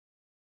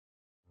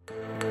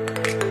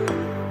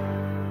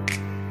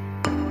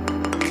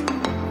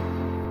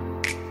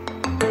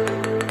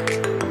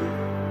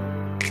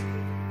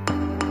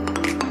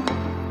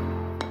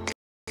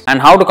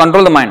And how to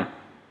control the mind?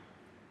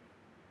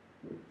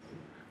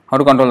 How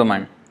to control the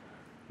mind?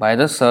 By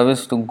the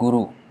service to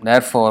Guru.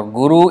 Therefore,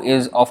 Guru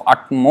is of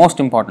utmost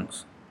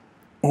importance.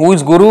 Who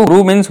is Guru?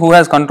 Guru means who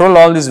has controlled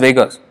all these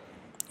Vegas.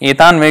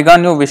 Etan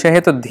Veganyo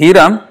Vishahet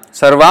Dhira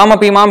Sarvam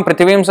Apimam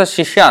Prithivim Sa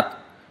Shishyat.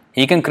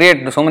 He can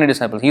create so many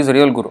disciples. He is a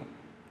real Guru.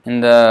 In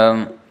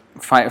the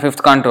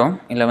 5th canto,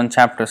 11th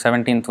chapter,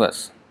 17th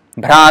verse.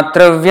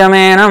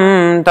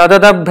 Bhratravyamenam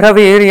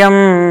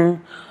tadadabhraviryam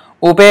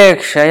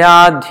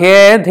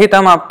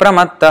upekshayadhyedhitam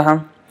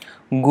apramattah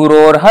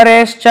Guror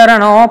Haresh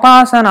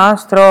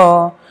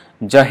Charanopasanaastro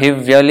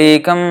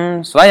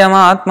Jahivyalikam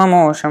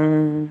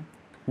Swayamatmamosham.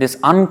 This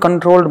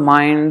uncontrolled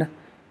mind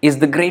is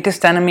the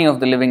greatest enemy of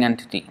the living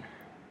entity.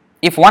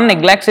 If one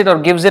neglects it or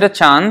gives it a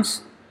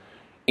chance,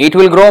 it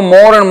will grow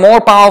more and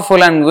more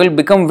powerful and will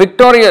become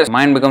victorious.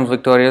 Mind becomes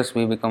victorious,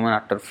 we become an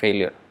utter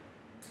failure.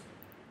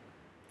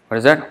 What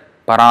is that?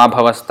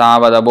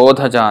 Parabhavastavad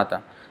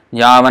abodhajata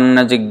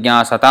yavanna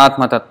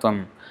jignasatatma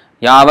tattvam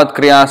yavat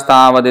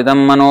kriyastavad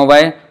idam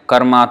manovai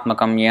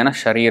karmatmakam yena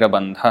sharira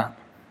bandha.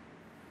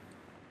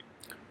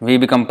 We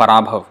become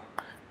parabhav.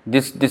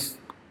 This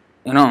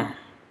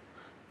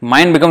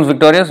mind becomes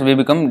victorious, we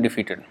become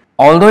defeated.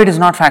 Although it is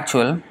not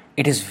factual,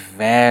 it is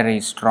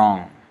very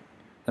strong.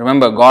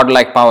 Remember,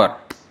 God-like power.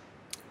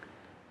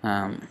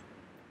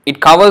 It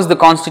covers the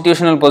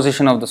constitutional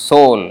position of the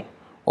soul.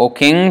 O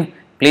king,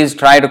 please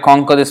try to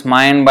conquer this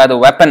mind by the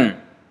weapon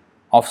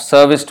of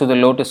service to the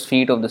lotus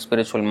feet of the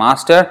spiritual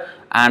master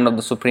and of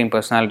the Supreme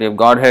Personality of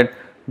Godhead.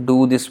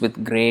 Do this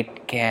with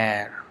great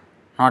care.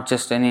 Not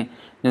just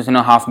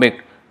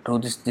half-baked. Do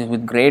this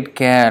with great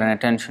care and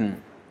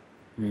attention.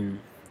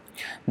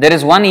 There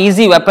is one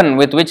easy weapon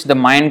with which the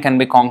mind can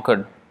be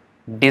conquered.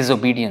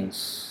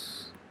 Disobedience.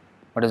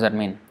 What does that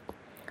mean?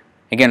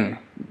 Again,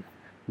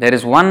 there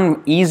is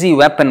one easy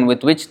weapon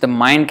with which the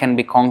mind can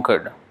be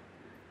conquered.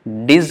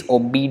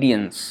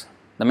 Disobedience.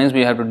 That means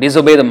we have to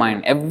disobey the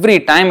mind. Every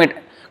time it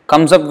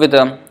comes up with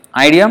an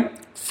idea,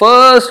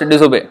 first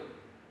disobey.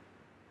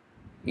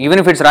 Even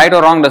if it's right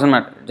or wrong, doesn't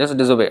matter. Just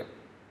disobey.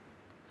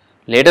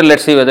 Later,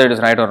 let's see whether it is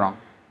right or wrong.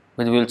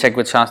 We will check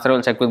with Shastra, we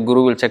will check with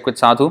Guru, we will check with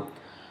Sadhu,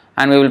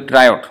 and we will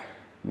try out.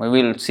 We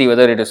will see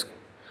whether it is.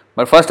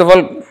 But first of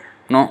all,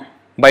 no.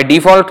 By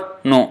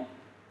default, no.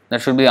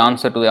 That should be the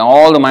answer to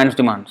all the mind's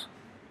demands.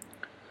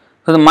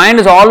 So the mind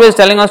is always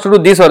telling us to do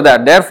this or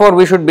that. Therefore,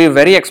 we should be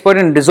very expert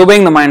in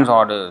disobeying the mind's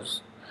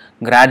orders.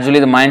 Gradually,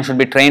 the mind should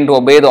be trained to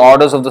obey the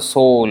orders of the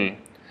soul.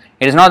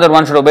 It is not that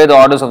one should obey the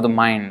orders of the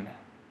mind.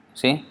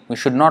 See, we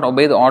should not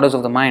obey the orders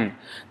of the mind.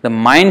 The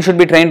mind should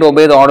be trained to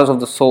obey the orders of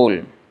the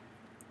soul.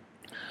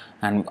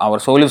 And our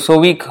soul is so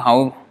weak.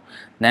 How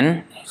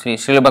then?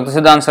 Srila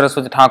Bhaktisiddhanta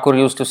Saraswati Thakur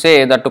used to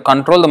say that to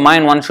control the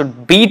mind, one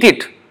should beat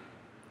it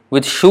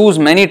with shoes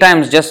many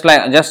times just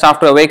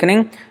after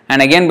awakening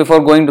and again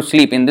before going to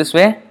sleep. In this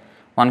way,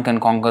 one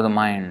can conquer the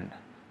mind.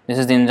 This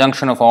is the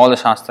injunction of all the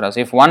Shastras.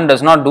 If one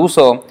does not do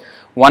so,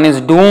 one is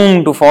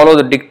doomed to follow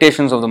the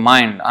dictations of the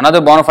mind.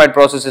 Another bona fide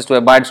process is to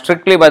abide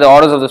strictly by the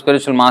orders of the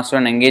spiritual master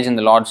and engage in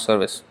the Lord's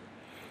service.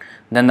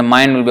 Then the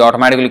mind will be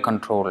automatically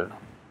controlled.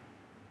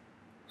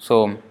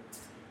 So,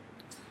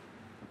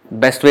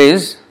 best way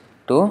is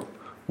to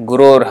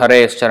Gurur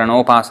Haresh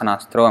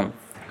Charanopasanaastram.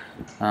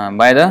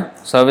 By the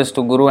service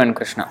to Guru and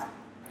Krishna.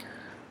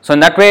 So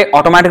in that way,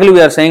 automatically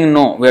we are saying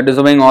no, we are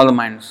disobeying all the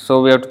minds.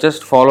 So we have to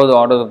just follow the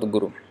orders of the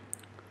Guru.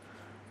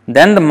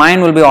 Then the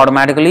mind will be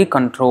automatically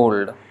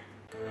controlled.